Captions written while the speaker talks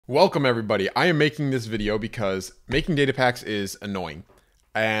Welcome everybody. I am making this video because making data packs is annoying,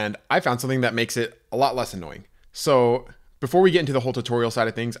 and I found something that makes it a lot less annoying. So before we get into the whole tutorial side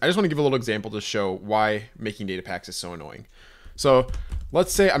of things, I just want to give a little example to show why making data packs is so annoying. So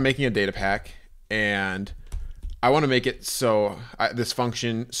let's say I'm making a data pack and I want to make it so this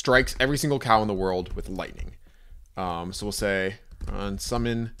function strikes every single cow in the world with lightning. So we'll say run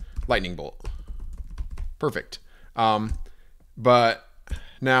summon lightning bolt. Perfect. But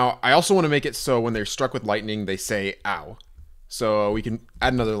now I also want to make it so when they're struck with lightning, they say ow. So we can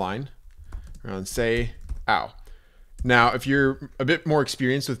add another line, run say ow. Now, if you're a bit more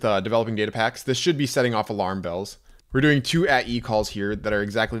experienced with developing data packs, this should be setting off alarm bells. We're doing two @e calls here that are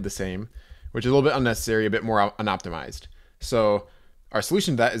exactly the same, which is a little bit unnecessary, a bit more unoptimized. So our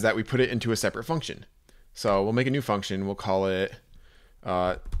solution to that is that we put it into a separate function. So we'll make a new function. We'll call it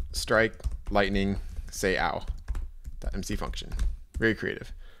strike lightning say ow .mc function. Very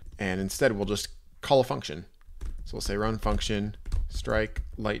creative. And instead we'll just call a function. So we'll say run function strike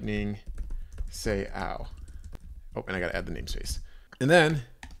lightning say ow. Oh, and I gotta add the namespace. And then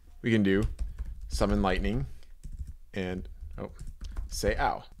we can do summon lightning and say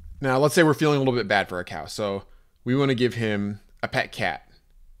ow. Now let's say we're feeling a little bit bad for our cow. So we want to give him a pet cat.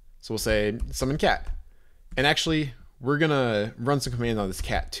 So we'll say summon cat. And actually we're gonna run some commands on this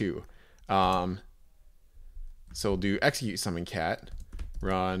cat too. So we'll do execute summon cat,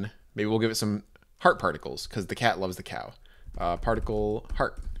 run, maybe we'll give it some heart particles because the cat loves the cow. Particle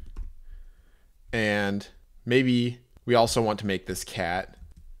heart. And maybe we also want to make this cat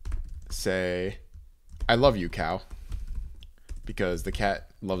say, I love you, cow, because the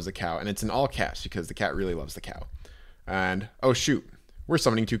cat loves the cow, and it's in all caps because the cat really loves the cow. And oh shoot, we're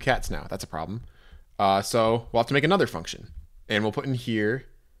summoning two cats now. That's a problem. So we'll have to make another function, and we'll put in here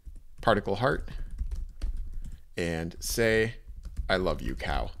particle heart and say, I love you,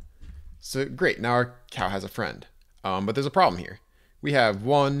 cow. So great, now our cow has a friend. But there's a problem here. We have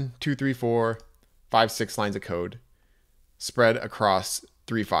 1, 2, 3, 4, 5, 6 lines of code spread across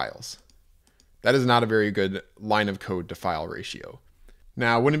 3 files. That is not a very good line of code to file ratio.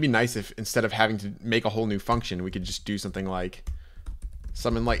 Now, wouldn't it be nice if instead of having to make a whole new function, we could just do something like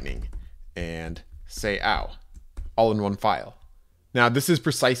summon lightning and say ow, all in one file. Now, this is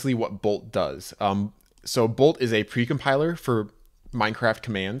precisely what Bolt does. So Bolt is a precompiler for Minecraft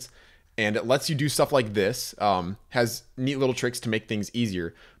commands, and it lets you do stuff like this, has neat little tricks to make things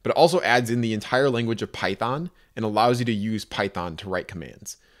easier, but it also adds in the entire language of Python and allows you to use Python to write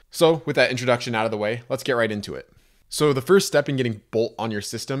commands. So with that introduction out of the way, let's get right into it. So the first step in getting Bolt on your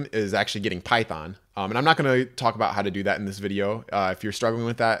system is actually getting Python. And I'm not going to talk about how to do that in this video. If you're struggling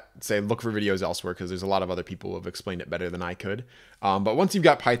with that, say look for videos elsewhere because there's a lot of other people who have explained it better than I could. But once you've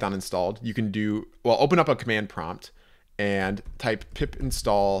got Python installed, you can open up a command prompt and type pip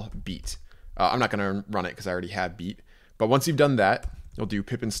install beet. I'm not going to run it because I already have beet. But once you've done that, you'll do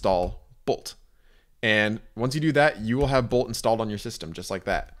pip install bolt. And once you do that, you will have Bolt installed on your system just like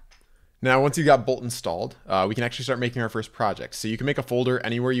that. Now, once you've got Bolt installed, we can actually start making our first project. So you can make a folder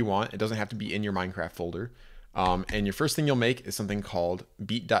anywhere you want. It doesn't have to be in your Minecraft folder. And your first thing you'll make is something called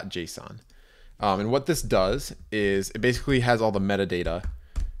beet.json. And what this does is it basically has all the metadata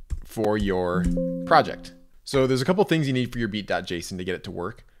for your project. So there's a couple things you need for your beet.json to get it to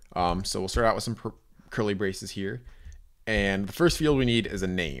work. So we'll start out with some curly braces here. And the first field we need is a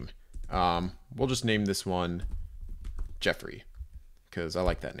name. We'll just name this one Jeffrey because I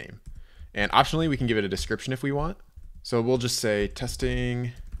like that name. And optionally, we can give it a description if we want. So we'll just say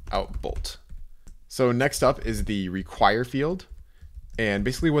testing out Bolt. So next up is the require field. And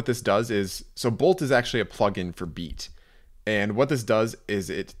basically what this does is, so Bolt is actually a plugin for Beet. And what this does is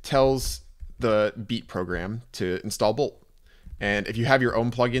it tells the Beet program to install Bolt. And if you have your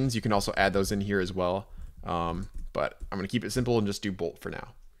own plugins, you can also add those in here as well. But I'm going to keep it simple and just do Bolt for now.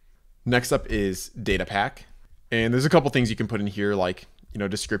 Next up is Datapack. And there's a couple things you can put in here like,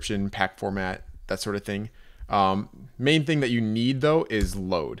 description, pack format, that sort of thing. Main thing that you need though is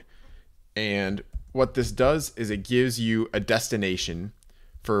load. And what this does is it gives you a destination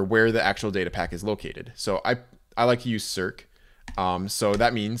for where the actual data pack is located. So I like to use circ. So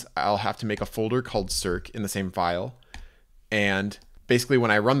that means I'll have to make a folder called circ in the same file. And basically when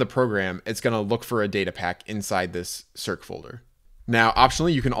I run the program, it's going to look for a data pack inside this circ folder. Now,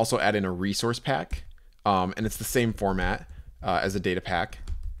 optionally, you can also add in a resource pack. And it's the same format as a data pack.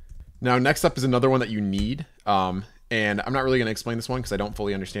 Now, next up is another one that you need. And I'm not really going to explain this one because I don't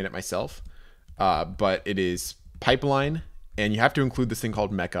fully understand it myself. But it is pipeline, and you have to include this thing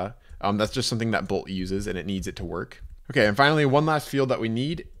called mecha. That's just something that Bolt uses, and it needs it to work. Okay, and finally, one last field that we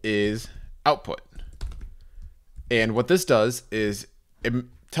need is output. And what this does is it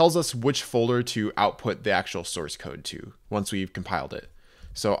tells us which folder to output the actual source code to once we've compiled it.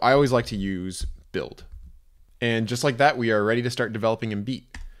 So I always like to use build. And just like that, we are ready to start developing in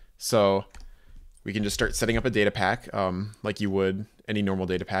Beet. So we can just start setting up a data pack like you would any normal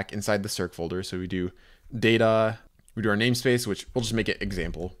data pack inside the circ folder. So we do data, we do our namespace, which we'll just make it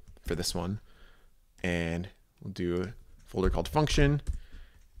example for this one. And we'll do a folder called function.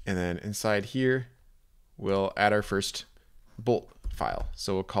 And then inside here, we'll add our first bolt file.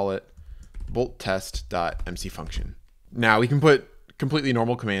 So we'll call it bolt.test.mc function. Now we can put completely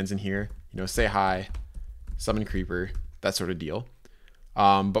normal commands in here, say hi, summon creeper, that sort of deal.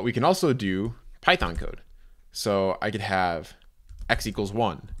 But we can also do Python code. So I could have x equals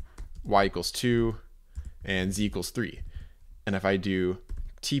 1, y equals 2, and z equals 3. And if I do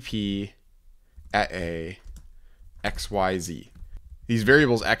tp at a xyz, these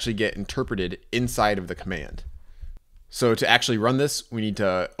variables actually get interpreted inside of the command. So to actually run this, we need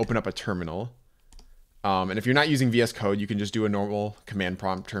to open up a terminal. And if you're not using VS Code, you can just do a normal command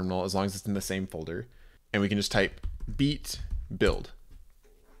prompt terminal as long as it's in the same folder. And we can just type beet build.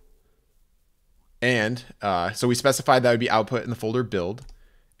 And so we specified that would be output in the folder build.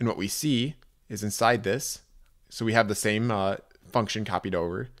 And what we see is inside this, so we have the same function copied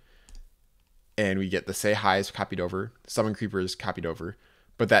over. And we get the say hi is copied over, summon creeper is copied over.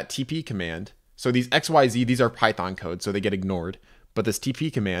 But that TP command, so these X, Y, Z, these are Python code, so they get ignored. But this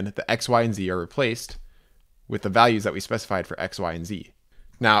TP command, the X, Y, and Z are replaced with the values that we specified for X, Y, and Z.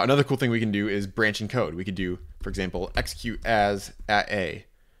 Now, another cool thing we can do is branching code. We could do, for example, execute as at A,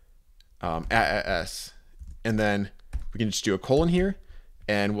 at S, and then we can just do a colon here,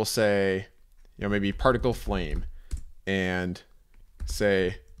 and we'll say, maybe particle flame, and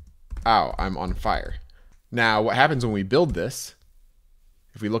say, ow, I'm on fire. Now, what happens when we build this,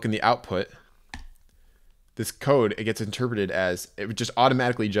 if we look in the output, this code, it gets interpreted as, it just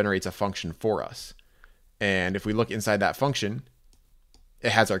automatically generates a function for us. And if we look inside that function,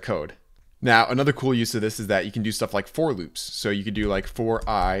 it has our code. Now, another cool use of this is that you can do stuff like for loops. So you could do like for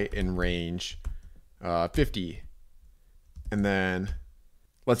I in range 50. And then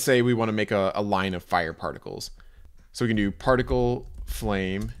let's say we want to make a line of fire particles. So we can do particle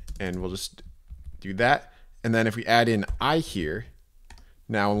flame, and we'll just do that. And then if we add in I here,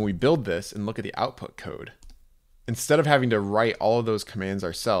 now when we build this and look at the output code, instead of having to write all of those commands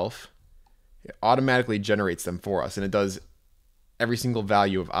ourselves, it automatically generates them for us. And it does every single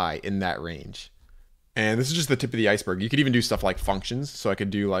value of I in that range. And this is just the tip of the iceberg. You could even do stuff like functions. So I could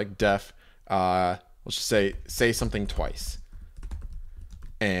do like def, let's just say something twice.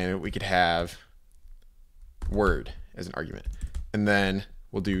 And we could have word as an argument. And then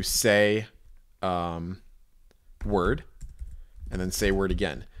we'll do say word, and then say word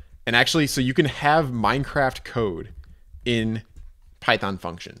again. And actually, so you can have Minecraft code in Python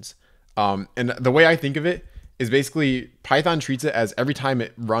functions. And the way I think of it is basically Python treats it as every time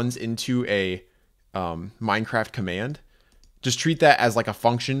it runs into a Minecraft command, just treat that as like a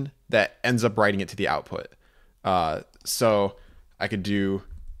function that ends up writing it to the output. So I could do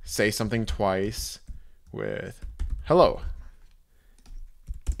say something twice with hello.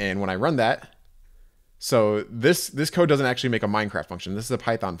 And when I run that, so this code doesn't actually make a Minecraft function. This is a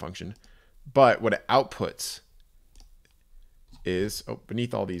Python function. But what it outputs is,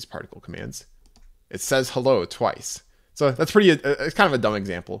 beneath all these particle commands, it says hello twice. So that's it's kind of a dumb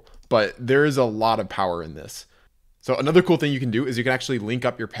example, but there is a lot of power in this. So another cool thing you can do is you can actually link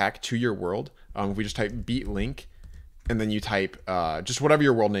up your pack to your world. If we just type beet link, and then you type just whatever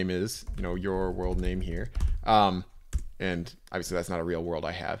your world name is, your world name here. And obviously that's not a real world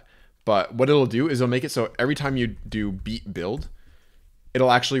I have. But what it'll do is it'll make it so every time you do beet build,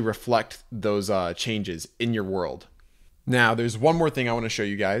 it'll actually reflect those changes in your world. Now, there's one more thing I want to show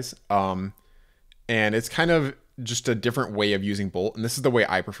you guys. And it's kind of just a different way of using Bolt. And this is the way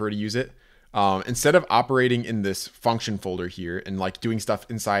I prefer to use it. Instead of operating in this function folder here and like doing stuff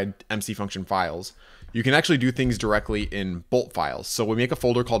inside MC function files, you can actually do things directly in Bolt files. So we make a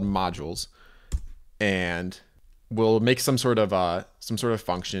folder called modules, and we'll make some sort of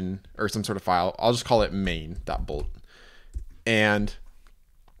function or some sort of file. I'll just call it main.bolt. And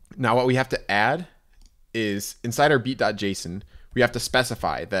now what we have to add is inside our beet.json, we have to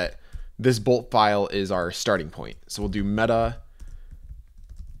specify that this bolt file is our starting point. So we'll do meta,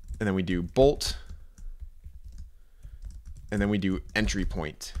 and then we do bolt, and then we do entry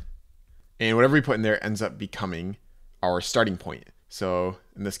point. And whatever we put in there ends up becoming our starting point. So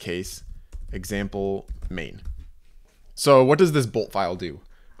in this case, example main. So what does this bolt file do?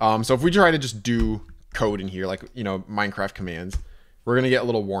 So if we try to just do code in here, like, Minecraft commands, we're going to get a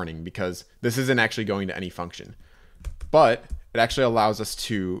little warning because this isn't actually going to any function. But it actually allows us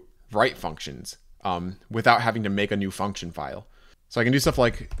to write functions without having to make a new function file. So I can do stuff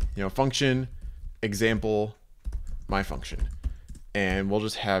like, function example my function, and we'll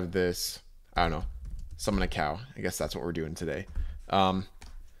just have this, I don't know, summon a cow. I guess that's what we're doing today. And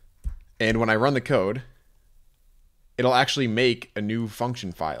when I run the code, it'll actually make a new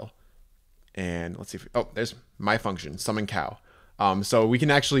function file. And let's see if, there's my function, summon cow. So we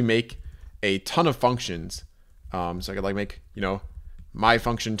can actually make a ton of functions. So I could make, my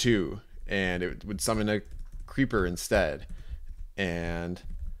function 2, and it would summon a creeper instead. And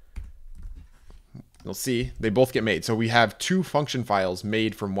you'll see they both get made. So we have 2 function files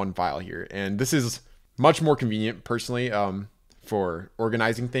made from one file here. And this is much more convenient personally for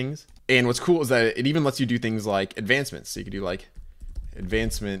organizing things. And what's cool is that it even lets you do things like advancements. So you could do like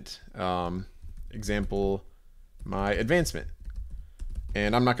advancement, example, my advancement.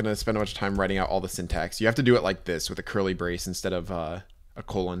 And I'm not going to spend much time writing out all the syntax. You have to do it like this with a curly brace instead of a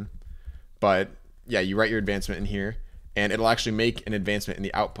colon. But yeah, you write your advancement in here, and it'll actually make an advancement in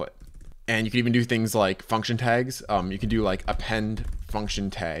the output. And you can even do things like function tags. You can do like append function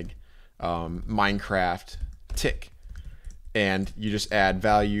tag, Minecraft tick. And you just add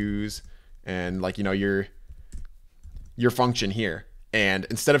values and your function here. And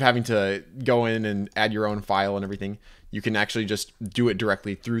instead of having to go in and add your own file and everything, you can actually just do it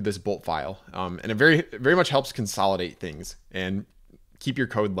directly through this bolt file. And it very much helps consolidate things and keep your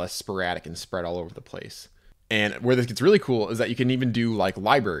code less sporadic and spread all over the place. And where this gets really cool is that you can even do like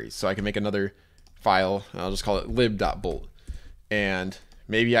libraries. So I can make another file, I'll just call it lib.bolt. And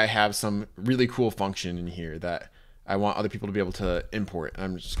maybe I have some really cool function in here that I want other people to be able to import.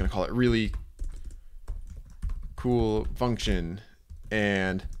 I'm just going to call it really cool function,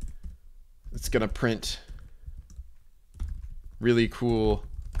 and it's going to print really cool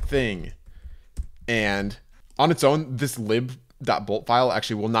thing. And on its own, this lib.bolt file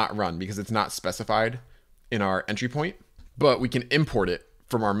actually will not run because it's not specified in our entry point, but we can import it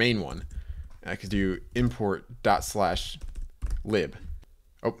from our main one. I could do import./lib.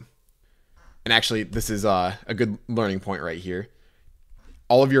 And actually, this is a good learning point right here.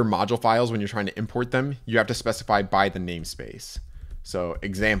 All of your module files, when you're trying to import them, you have to specify by the namespace. So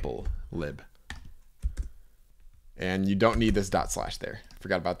example lib. And you don't need this / there.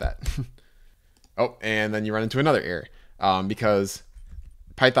 Forgot about that. And then you run into another error because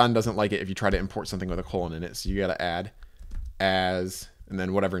Python doesn't like it if you try to import something with a colon in it. So you got to add as, and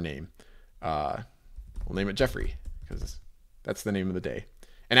then whatever name. We'll name it Jeffrey because that's the name of the day.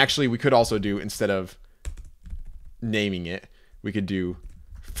 And actually, we could also do, instead of naming it, we could do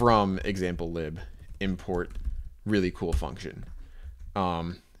from example lib import really cool function.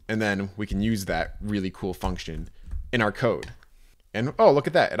 And then we can use that really cool function in our code. And look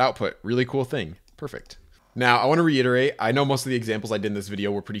at that, it output really cool thing. Perfect. Now, I want to reiterate, I know most of the examples I did in this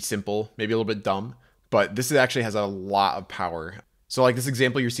video were pretty simple, maybe a little bit dumb, but this actually has a lot of power. So like this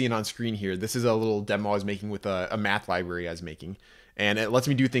example you're seeing on screen here, this is a little demo I was making with a math library I was making. And it lets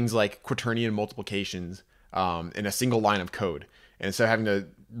me do things like quaternion multiplications in a single line of code. And instead of having to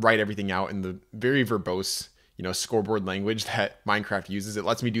write everything out in the very verbose, scoreboard language that Minecraft uses, it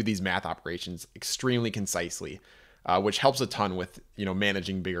lets me do these math operations extremely concisely, which helps a ton with,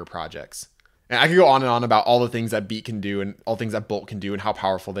 managing bigger projects. And I could go on and on about all the things that Beet can do and all things that Bolt can do and how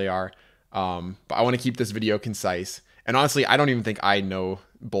powerful they are. But I want to keep this video concise. And honestly, I don't even think I know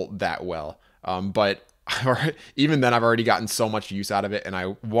Bolt that well. But even then, I've already gotten so much use out of it, and I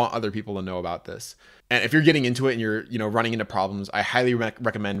want other people to know about this. And if you're getting into it and you're running into problems, I highly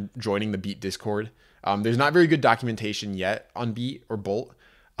recommend joining the Beet Discord. There's not very good documentation yet on Beet or Bolt,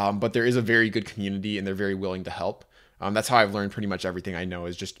 but there is a very good community, and they're very willing to help. That's how I've learned pretty much everything I know,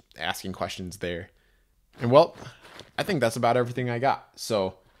 is just asking questions there. And well, I think that's about everything I got.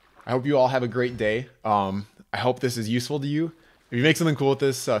 So I hope you all have a great day. I hope this is useful to you. If you make something cool with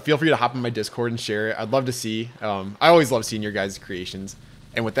this, feel free to hop in my Discord and share it. I'd love to see. I always love seeing your guys' creations.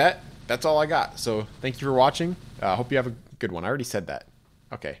 And with that, that's all I got. So thank you for watching. I hope you have a good one. I already said that.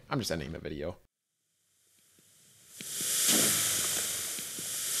 Okay, I'm just ending the video.